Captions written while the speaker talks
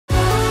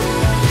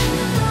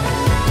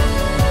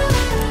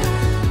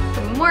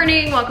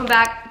morning, welcome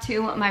back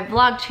to my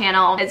vlog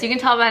channel. As you can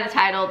tell by the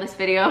title, this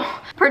video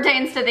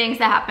pertains to things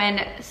that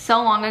happened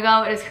so long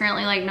ago. It is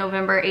currently like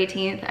November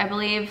 18th, I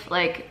believe.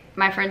 Like,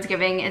 my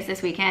Friendsgiving is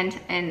this weekend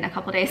in a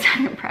couple days.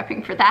 I'm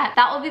prepping for that.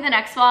 That will be the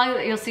next vlog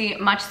that you'll see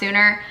much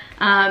sooner.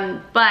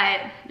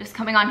 But just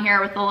coming on here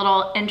with a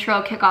little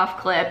intro kickoff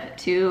clip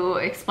to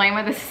explain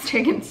why this has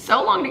taken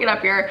so long to get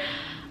up here.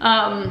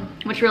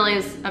 Which really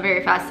is a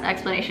very fast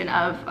explanation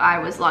of I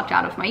was locked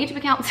out of my YouTube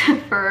account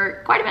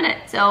for quite a minute.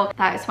 So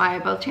that is why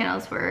both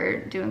channels were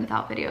doing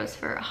without videos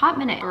for a hot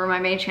minute. For my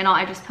main channel,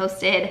 I just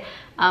posted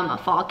a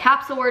fall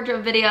capsule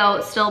wardrobe video.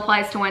 It still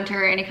applies to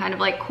winter, any kind of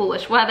like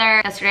coolish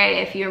weather.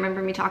 Yesterday, if you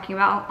remember me talking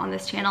about on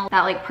this channel,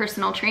 that like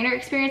personal trainer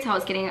experience, how I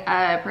was getting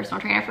a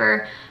personal trainer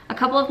for a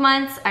couple of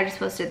months. I just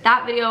posted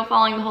that video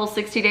following the whole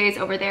 60 days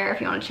over there if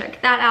you want to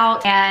check that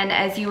out. And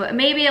as you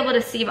may be able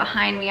to see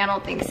behind me, I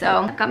don't think so,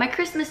 I've got my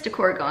Christmas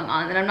decor going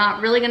on that I'm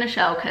not really gonna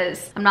show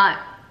because I'm not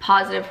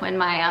positive when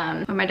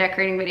my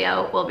decorating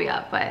video will be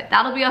up, but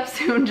that'll be up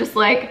soon. Just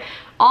like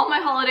all my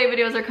holiday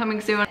videos are coming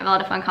soon. I have a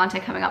lot of fun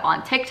content coming up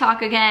on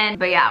TikTok again.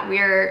 But yeah,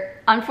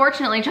 we're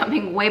unfortunately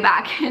jumping way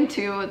back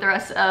into the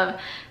rest of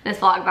this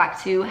vlog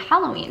back to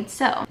Halloween.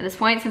 So at this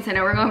point, since I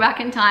know we're going back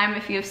in time,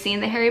 if you have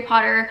seen the Harry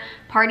Potter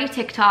party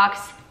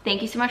TikToks,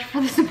 thank you so much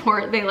for the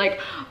support. They like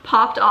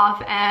popped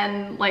off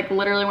and like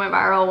literally went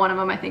viral. One of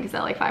them I think is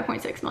at like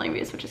 5.6 million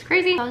views, which is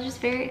crazy. That was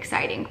just very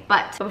exciting.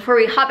 But before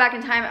we hop back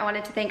in time, I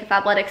wanted to thank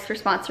Fabletics for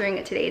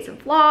sponsoring today's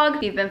vlog.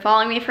 If you've been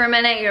following me for a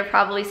minute, you've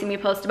probably seen me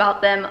post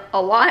about them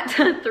a lot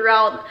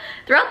throughout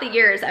the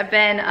years. I've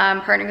been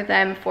partnering with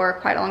them for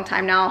quite a long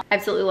time now. I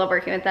absolutely love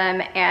working with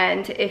them.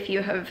 And if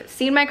you have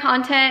seen my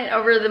content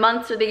over the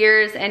months or the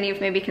years and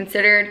you've maybe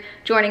considered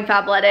joining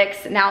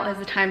Fabletics, now is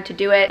the time to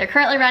do it. They're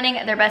currently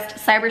running their best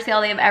cyber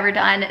sale they have ever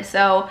done,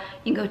 so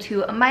you can go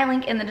to my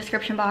link in the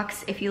description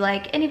box if you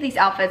like any of these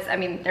outfits. I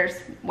mean, there's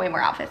way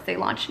more outfits. They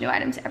launch new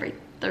items every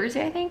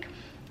Thursday, I think.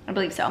 I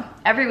believe so.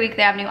 Every week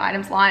they have new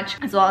items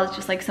launch, as well as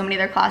just like so many of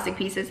their classic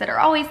pieces that are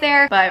always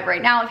there. But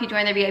right now, if you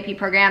join their VIP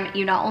program,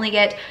 you not only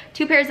get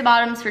 2 pairs of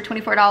bottoms for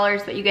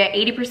 $24, but you get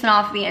 80%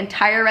 off the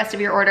entire rest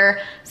of your order.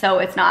 So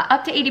it's not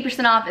up to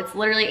 80% off, it's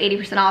literally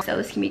 80% off. So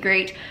this can be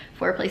great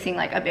for placing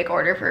like a big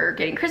order for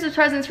getting Christmas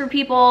presents for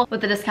people.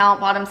 With the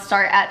discount, bottoms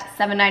start at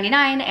 $7.99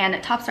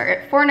 and tops start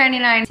at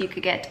 $4.99. So you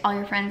could get all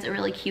your friends a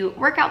really cute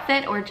work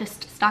outfit or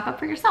just stock up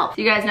for yourself.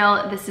 So you guys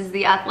know this is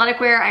the athletic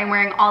wear I'm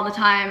wearing all the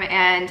time,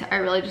 and I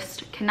really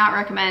just cannot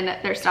recommend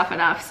their stuff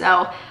enough.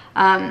 So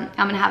I'm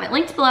gonna have it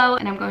linked below,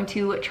 and I'm going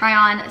to try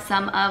on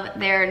some of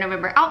their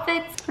November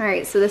outfits. All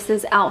right, so this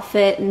is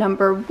outfit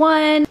number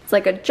 1. It's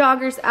like a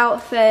jogger's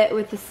outfit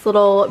with this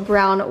little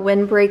brown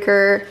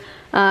windbreaker.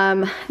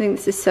 I think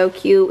this is so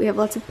cute. We have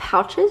lots of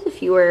pouches.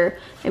 If you were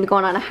maybe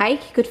going on a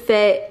hike, you could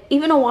fit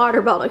even a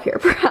water bottle here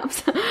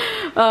perhaps.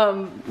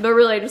 But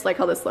really I just like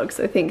how this looks.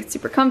 I think it's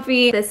super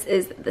comfy. This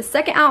is the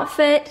second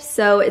outfit.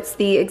 So it's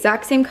the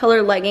exact same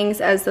color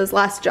leggings as those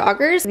last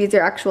joggers. These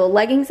are actual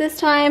leggings this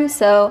time.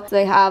 So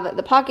they have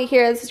the pocket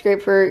here. This is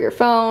great for your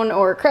phone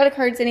or credit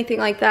cards, anything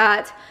like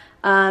that.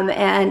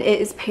 And it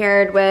is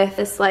paired with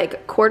this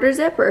like quarter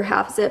zip or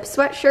half zip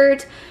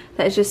sweatshirt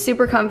that is just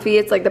super comfy.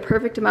 It's like the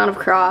perfect amount of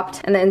cropped,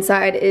 and the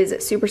inside is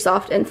super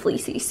soft and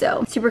fleecy,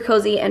 so super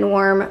cozy and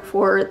warm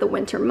for the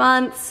winter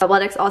months.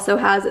 Fabletics also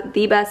has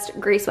the best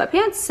gray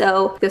sweatpants,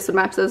 so this would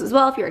match those as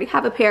well if you already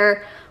have a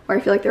pair, or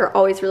I feel like they're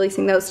always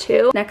releasing those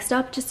too. Next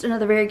up, just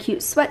another very cute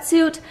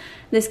sweatsuit.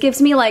 This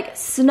gives me like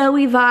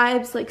snowy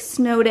vibes, like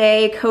snow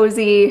day,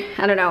 cozy.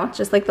 I don't know,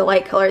 just like the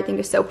light color I think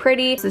is so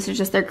pretty. So this is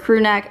just their crew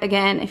neck.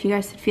 Again, if you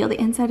guys could feel the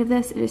inside of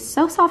this, it is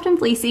so soft and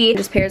fleecy. It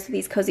just pairs with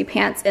these cozy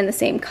pants in the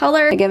same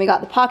color. Again, we got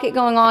the pocket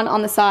going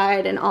on the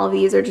side, and all of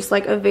these are just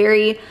like a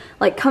very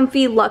like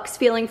comfy luxe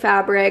feeling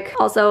fabric.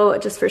 Also,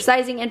 just for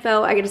sizing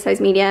info, I get a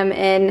size medium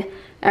in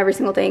every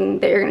single thing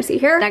that you're gonna see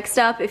here. Next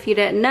up, if you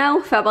didn't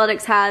know,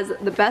 Fabletics has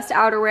the best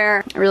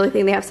outerwear. I really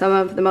think they have some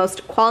of the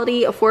most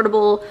quality,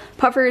 affordable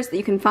puffers that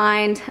you can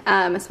find,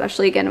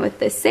 especially again with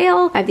this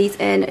sale. I have these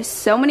in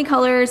so many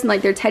colors, and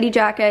like their teddy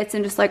jackets,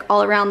 and just like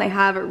all around they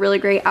have really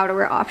great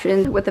outerwear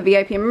options. With the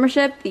VIP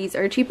membership, these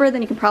are cheaper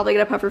than you can probably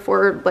get a puffer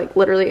for like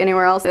literally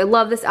anywhere else. I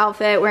love this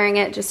outfit, wearing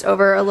it just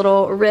over a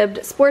little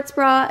ribbed sports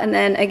bra, and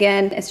then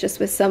again, it's just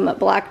with some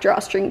black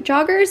drawstring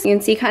joggers. You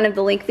can see kind of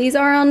the length these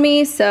are on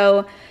me,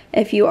 so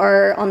if you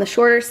are on the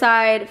shorter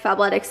side,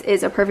 Fabletics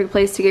is a perfect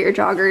place to get your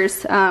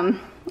joggers.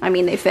 I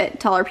mean, they fit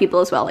taller people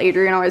as well.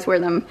 Adrienne always wore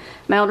them.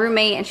 My old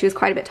roommate, and she was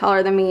quite a bit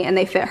taller than me, and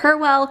they fit her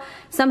well.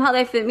 Somehow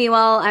they fit me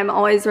well. I'm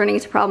always running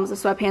into problems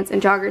with sweatpants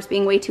and joggers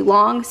being way too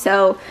long,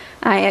 so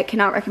I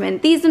cannot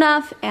recommend these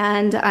enough,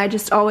 and I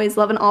just always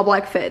love an all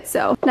black fit.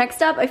 So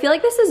next up, I feel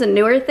like this is a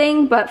newer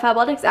thing, but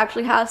Fabletics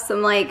actually has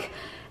some like,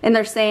 in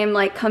their same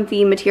like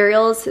comfy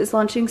materials, is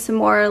launching some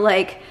more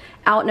like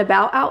out and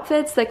about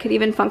outfits that could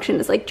even function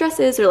as like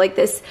dresses, or like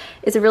this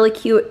is a really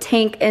cute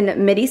tank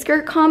and midi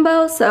skirt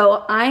combo.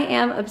 So I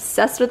am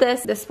obsessed with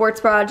this. The sports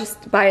bra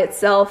just by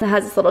itself, it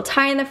has this little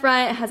tie in the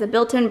front, it has a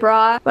built-in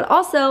bra, but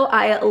also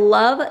I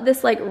love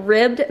this like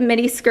ribbed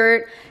midi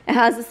skirt. It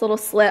has this little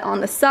slit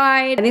on the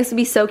side. I think this would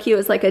be so cute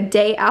as like a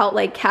day out,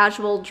 like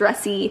casual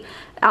dressy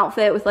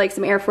outfit with like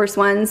some Air Force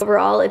Ones.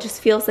 Overall, it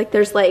just feels like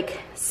there's like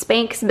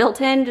Spanx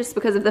built in just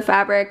because of the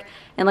fabric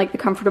and like the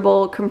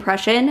comfortable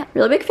compression.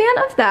 Really big fan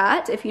of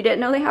that. If you didn't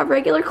know they have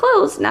regular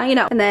clothes, now you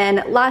know. And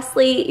then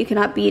lastly, you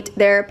cannot beat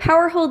their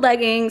Power Hold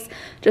leggings,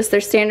 just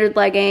their standard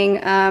legging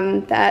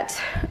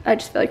that I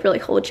just feel like really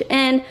holds you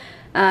in.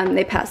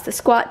 They pass the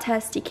squat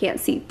test, you can't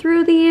see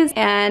through these,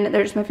 and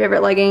they're just my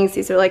favorite leggings.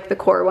 These are like the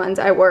core ones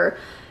I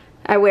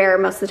wear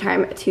most of the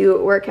time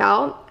to work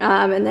out.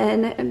 And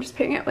then I'm just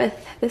pairing it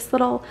with this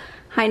little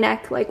high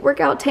neck like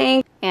workout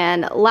tank.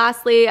 And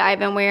lastly, I've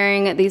been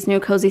wearing these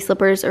new cozy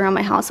slippers around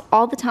my house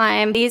all the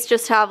time. These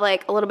just have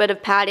like a little bit of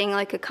padding,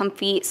 like a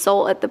comfy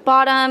sole at the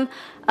bottom.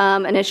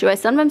 An issue I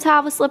sometimes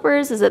have with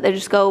slippers is that they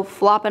just go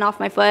flopping off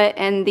my foot,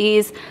 and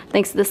these,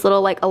 thanks to this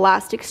little like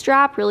elastic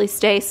strap, really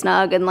stay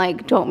snug and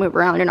like don't move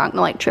around. You're not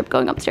gonna like trip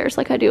going upstairs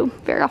like I do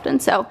very often.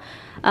 So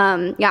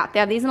yeah, they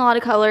have these in a lot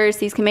of colors.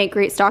 These can make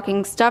great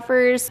stocking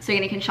stuffers. So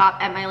you can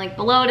shop at my link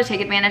below to take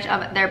advantage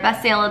of their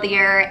best sale of the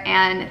year.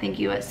 And thank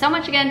you so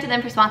much again to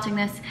them for sponsoring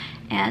this.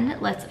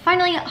 And let's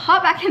finally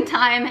hop back in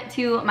time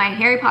to my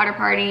Harry Potter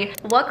party.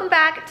 Welcome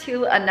back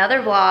to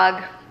another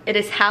vlog. It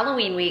is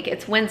Halloween week.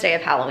 It's Wednesday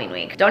of Halloween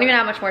week. Don't even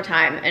have much more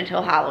time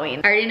until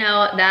Halloween. I already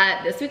know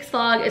that this week's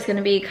vlog is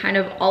gonna be kind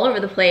of all over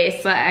the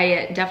place, but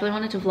I definitely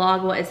wanted to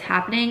vlog what is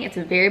happening. It's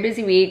a very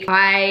busy week.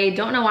 I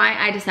don't know why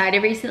I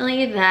decided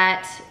recently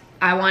that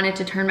I wanted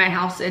to turn my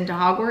house into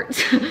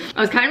Hogwarts. I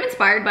was kind of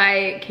inspired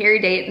by Carrie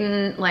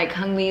Dayton, like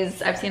hung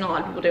these, I've seen a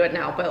lot of people do it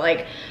now, but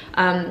like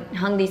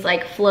hung these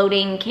like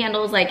floating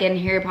candles like in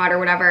Harry Potter,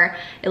 whatever.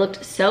 It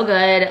looked so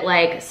good,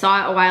 like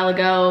saw it a while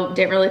ago,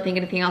 didn't really think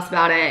anything else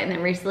about it. And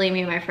then recently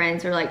me and my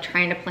friends were like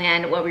trying to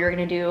plan what we were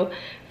gonna do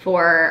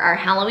for our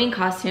Halloween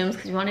costumes,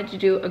 because we wanted to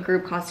do a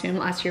group costume.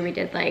 Last year we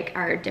did like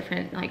our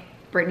different like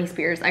Britney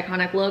Spears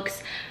iconic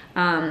looks.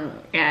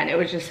 And it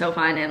was just so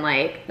fun, and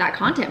like that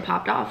content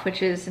popped off,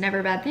 which is never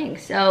a bad thing.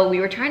 So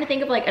we were trying to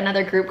think of like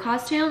another group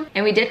costume,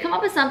 and we did come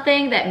up with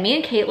something that me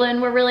and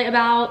Caitlin were really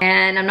about,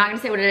 and I'm not gonna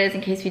say what it is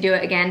in case we do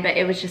it again, but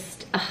it was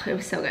just, it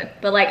was so good.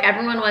 But like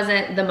everyone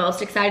wasn't the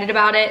most excited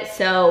about it,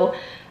 so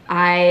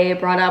I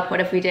brought up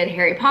what if we did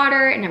Harry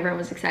Potter, and everyone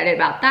was excited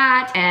about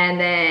that. And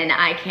then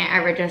I can't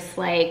ever just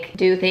like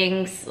do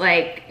things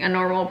like a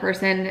normal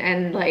person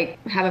and like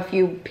have a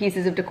few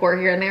pieces of decor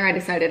here and there. I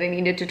decided I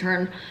needed to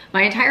turn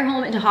my entire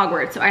home into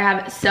Hogwarts. So I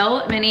have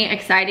so many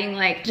exciting,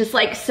 like just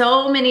like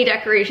so many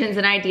decorations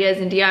and ideas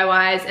and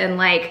DIYs and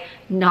like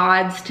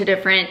nods to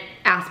different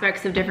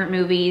aspects of different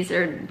movies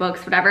or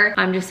books, whatever.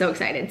 I'm just so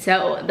excited.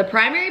 So the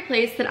primary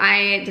place that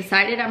I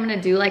decided I'm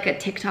gonna do like a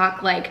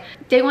TikTok, like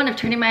day 1 of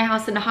turning my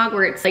house into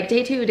Hogwarts, like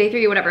day 2, day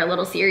 3, whatever, a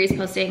little series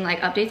posting like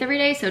updates every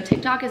day. So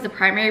TikTok is the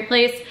primary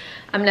place.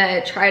 I'm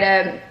gonna try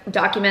to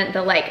document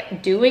the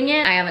like doing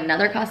it. I have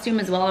another costume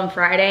as well on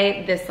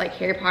Friday. This like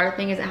Harry Potter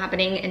thing isn't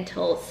happening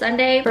until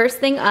Sunday. First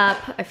thing up,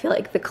 I feel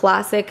like the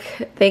classic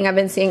thing I've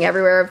been seeing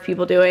everywhere of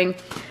people doing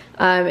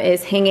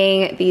is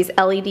hanging these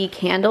LED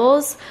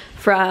candles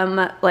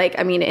from like,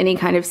 I mean, any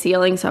kind of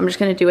ceiling. So I'm just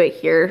gonna do it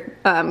here,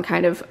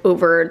 kind of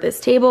over this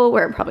table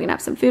where I'm probably gonna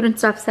have some food and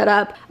stuff set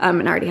up,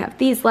 and I already have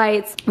these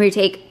lights, where you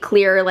take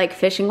clear like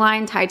fishing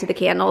line tied to the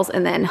candles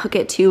and then hook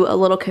it to a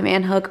little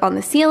command hook on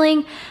the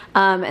ceiling.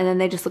 And then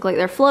they just look like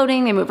they're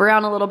floating. They move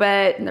around a little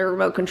bit and they're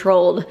remote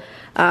controlled.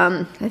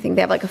 I think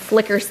they have like a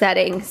flicker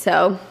setting.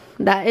 So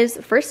that is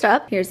first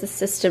up. Here's the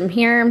system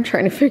here. I'm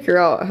trying to figure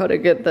out how to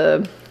get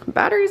the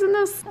batteries in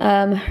this.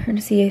 We're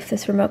gonna see if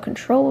this remote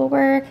control will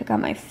work. I got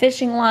my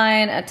fishing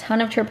line, a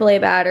ton of AAA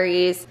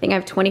batteries. I think I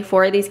have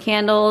 24 of these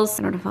candles.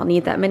 I don't know if I'll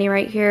need that many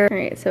right here. All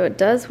right, so it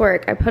does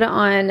work. I put it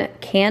on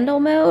candle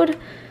mode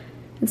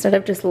instead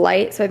of just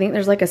light. So I think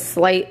there's like a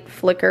slight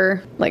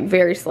flicker, like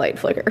very slight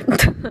flicker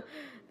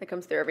that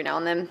comes through every now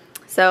and then.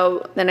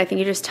 So then I think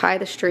you just tie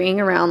the string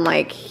around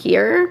like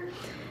here.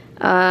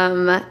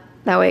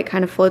 That way it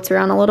kind of floats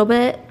around a little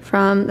bit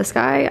from the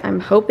sky. I'm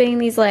hoping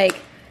these like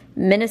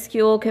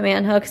minuscule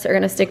command hooks are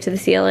gonna stick to the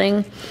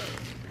ceiling.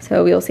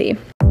 So we'll see.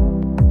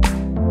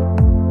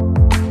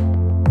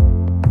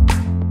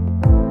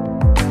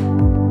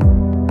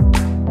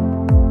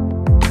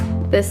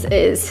 This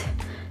is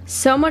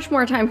so much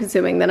more time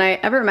consuming than I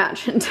ever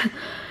imagined.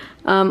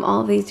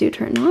 All of these do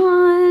turn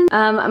on.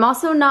 I'm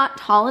also not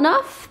tall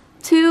enough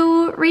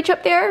to reach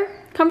up there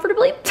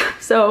comfortably.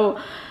 So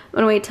I'm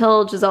gonna wait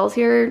till Giselle's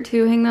here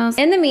to hang those.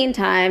 In the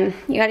meantime,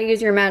 you gotta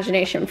use your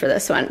imagination for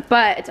this one.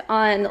 But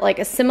on like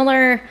a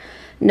similar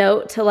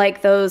note to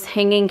like those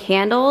hanging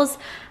candles,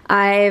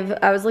 I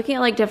was looking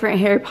at like different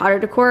Harry Potter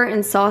decor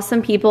and saw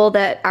some people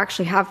that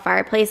actually have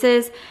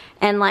fireplaces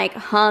and like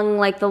hung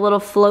like the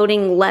little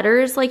floating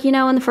letters, like, you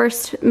know, in the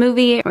first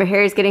movie where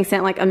Harry's getting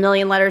sent like a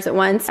million letters at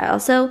once. I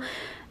also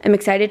am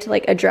excited to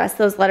like address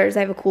those letters.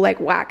 I have a cool like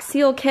wax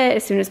seal kit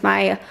as soon as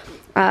my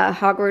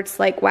Hogwarts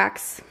like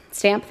wax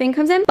stamp thing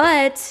comes in.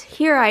 But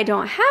here I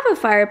don't have a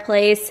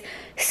fireplace,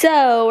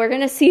 so we're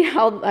gonna see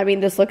how, I mean,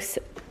 this looks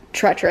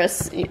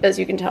treacherous. As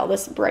you can tell,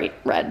 this bright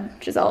red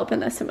Giselle up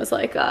in this and was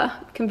like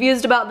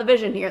confused about the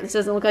vision here. This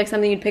doesn't look like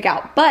something you'd pick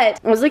out. But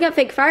I was looking at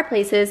fake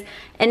fireplaces,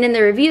 and in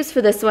the reviews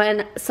for this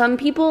one, some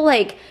people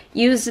like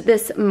used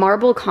this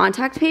marble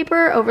contact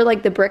paper over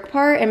like the brick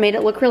part and made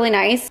it look really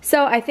nice.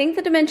 So I think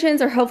the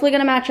dimensions are hopefully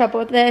gonna match up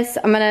with this.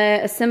 I'm gonna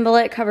assemble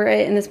it, cover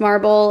it in this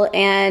marble,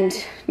 and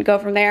go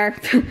from there.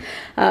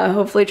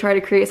 Hopefully try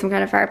to create some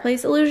kind of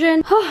fireplace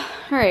illusion. All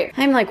right,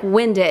 I'm like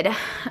winded.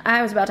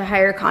 I was about to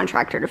hire a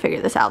contractor to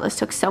figure this out. This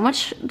took so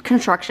much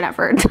construction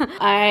effort.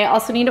 I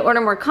also need to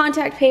order more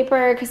contact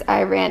paper because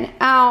I ran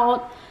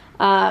out.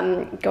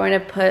 Going to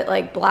put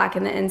like black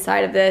in the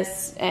inside of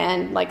this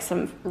and like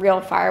some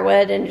real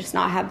firewood and just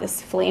not have this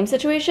flame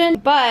situation.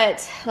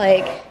 But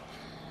like,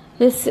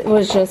 this is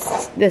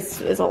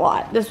a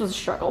lot. This was a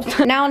struggle.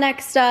 Now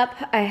next up,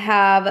 I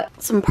have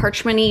some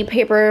parchment-y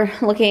paper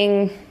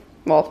looking,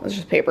 well, it's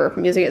just paper.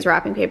 I'm using it as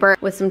wrapping paper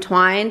with some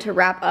twine to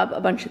wrap up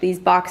a bunch of these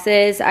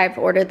boxes. I've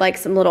ordered like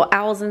some little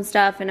owls and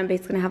stuff, and I'm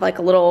basically gonna have like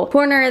a little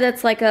corner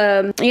that's like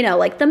a, you know,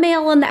 like the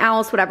mail and the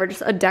owls, whatever,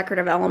 just a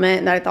decorative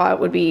element that I thought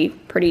would be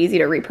pretty easy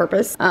to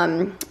repurpose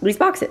these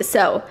boxes.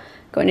 So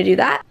going to do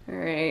that. All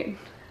right,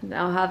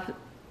 now I have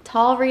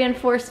tall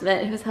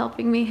reinforcement who's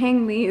helping me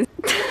hang these.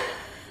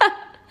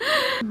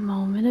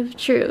 Moment of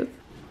truth.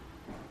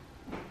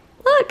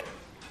 Look.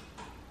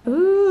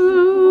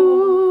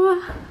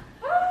 Ooh.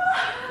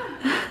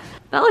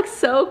 That looks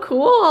so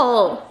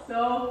cool.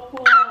 So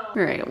cool.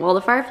 All right, well,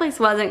 the fireplace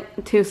wasn't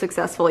too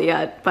successful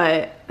yet,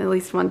 but at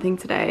least one thing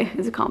today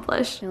is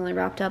accomplished. I only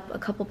wrapped up a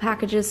couple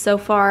packages so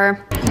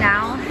far.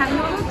 Now having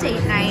a little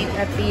date night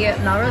at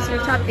the Melrose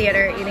Rooftop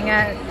Theater, eating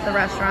at the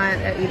restaurant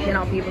at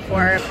UPNLP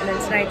before. And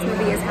then tonight's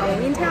movie is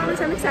Halloween Town,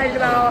 which I'm excited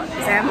about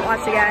because I haven't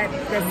watched it yet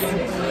this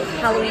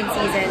Halloween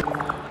season.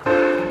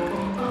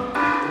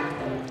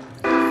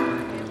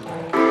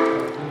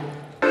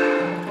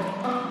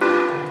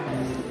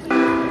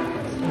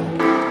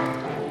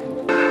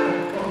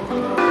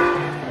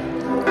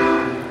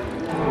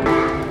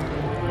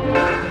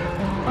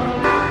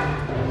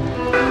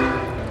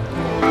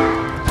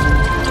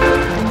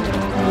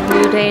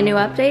 New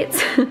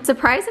updates.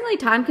 Surprisingly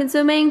time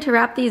consuming to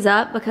wrap these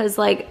up because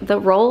like the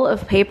roll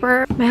of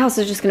paper, my house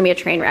is just gonna be a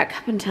train wreck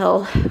up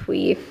until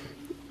we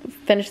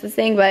finish this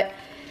thing, but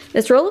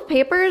this roll of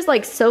paper is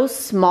like so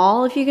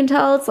small, if you can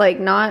tell. It's like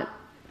not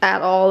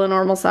at all a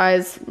normal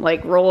size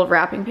like roll of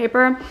wrapping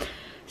paper.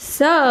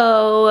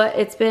 So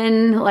it's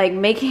been like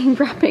making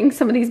wrapping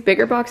some of these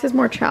bigger boxes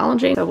more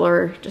challenging. So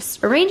we're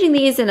just arranging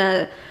these in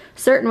a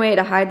certain way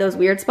to hide those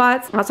weird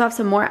spots. I also have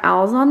some more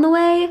owls on the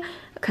way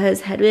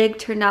because Hedwig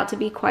turned out to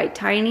be quite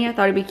tiny. I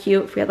thought it'd be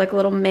cute if we had like a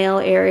little mail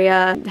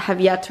area.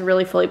 Have yet to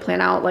really fully plan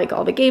out like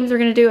all the games we're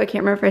gonna do. I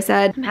can't remember if I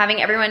said. I'm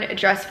having everyone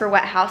dress for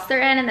what house they're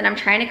in, and then I'm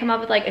trying to come up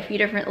with like a few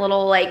different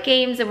little like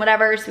games and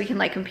whatever so we can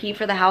like compete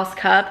for the house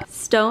cup.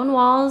 Stone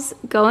walls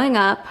going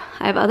up.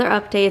 I have other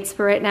updates,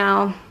 but right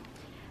now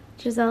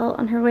Giselle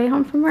on her way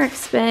home from work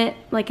spent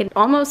like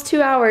almost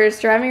 2 hours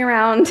driving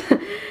around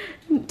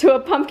to a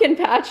pumpkin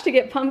patch to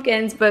get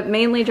pumpkins, but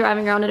mainly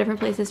driving around to different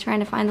places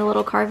trying to find the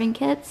little carving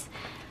kits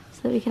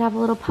so that we could have a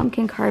little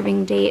pumpkin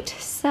carving date.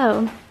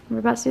 So we're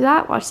about to do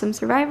that, watch some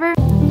Survivor.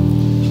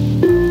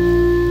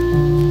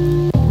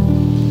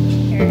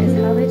 Here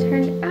is how they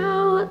turned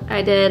out.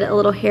 I did a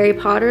little Harry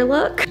Potter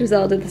look.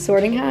 Giselle did the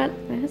sorting hat.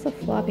 That has a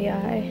floppy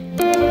eye.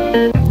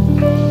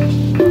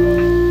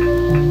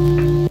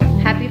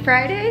 Happy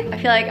Friday. I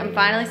feel like I'm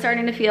finally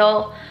starting to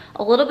feel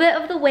a little bit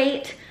of the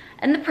weight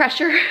and the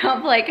pressure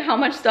of like how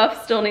much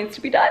stuff still needs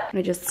to be done.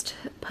 I just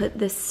put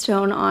this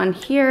stone on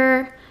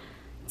here.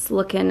 It's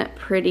looking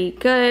pretty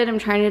good. I'm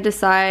trying to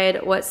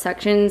decide what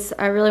sections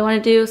I really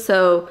want to do.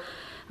 So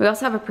we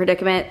also have a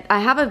predicament. I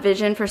have a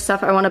vision for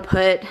stuff I want to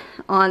put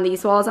on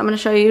these walls. I'm going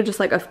to show you just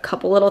like a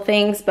couple little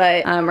things,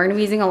 but we're going to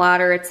be using a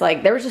ladder. It's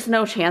like there was just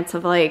no chance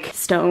of like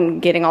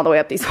stone getting all the way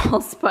up these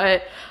walls,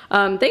 but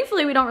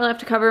thankfully we don't really have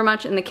to cover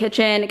much in the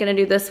kitchen. Gonna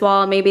do this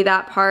wall, maybe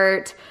that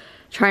part.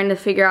 Trying to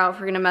figure out if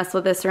we're gonna mess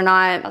with this or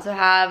not. I also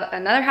have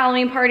another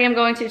Halloween party I'm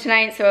going to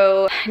tonight,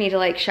 so I need to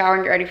like shower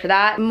and get ready for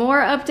that. More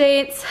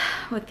updates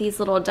with these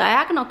little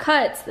diagonal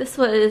cuts. This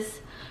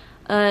was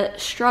a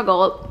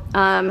struggle.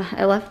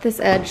 I left this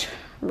edge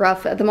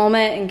rough at the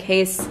moment in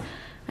case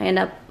I end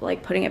up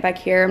like putting it back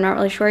here. I'm not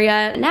really sure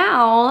yet.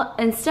 Now,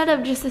 instead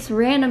of just this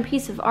random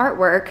piece of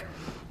artwork,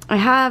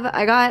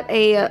 I got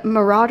a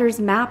Marauders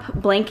map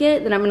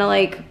blanket that I'm gonna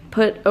like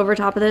put over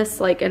top of this,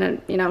 like in a,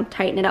 you know,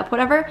 tighten it up,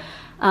 whatever.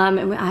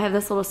 And I have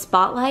this little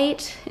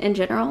spotlight in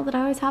general that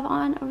I always have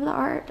on over the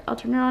art. I'll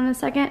turn it on in a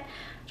second,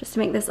 just to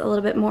make this a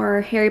little bit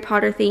more Harry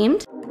Potter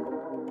themed.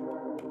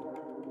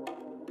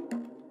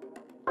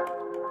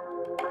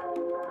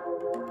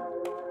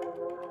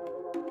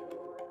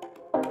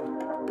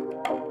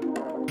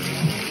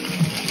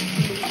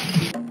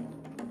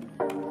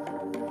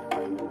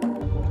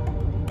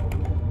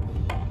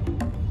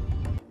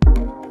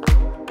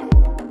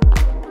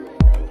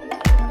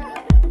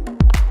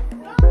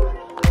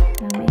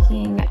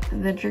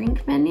 the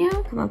drink menu.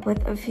 Come up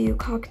with a few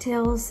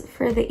cocktails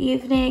for the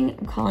evening.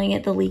 I'm calling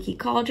it the Leaky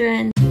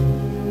Cauldron.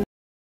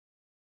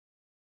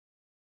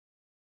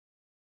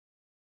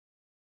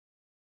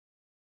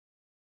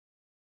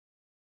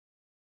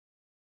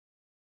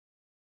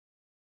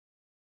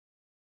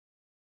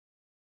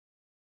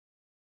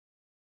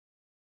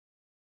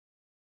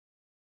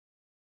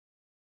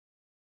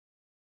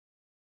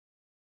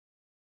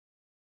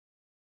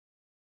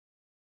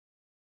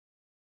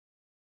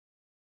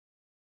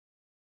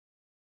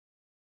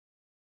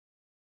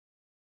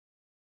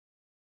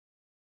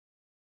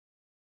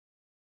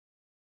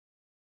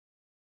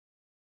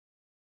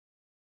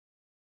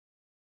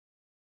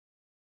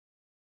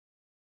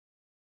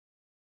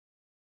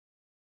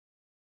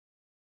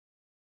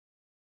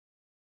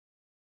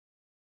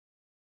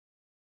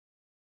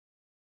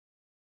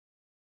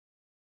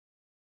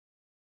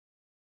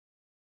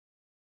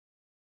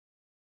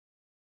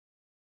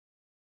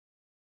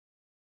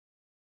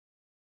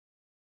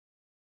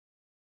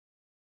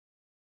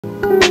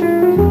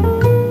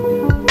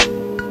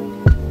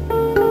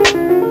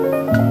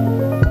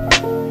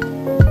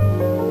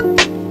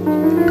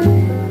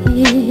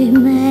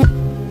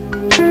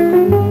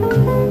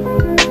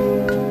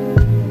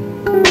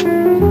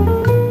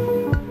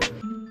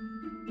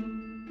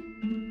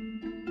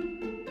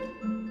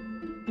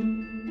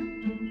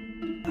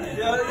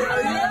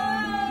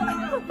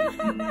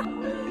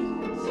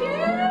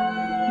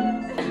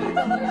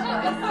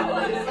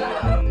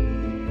 Cheers!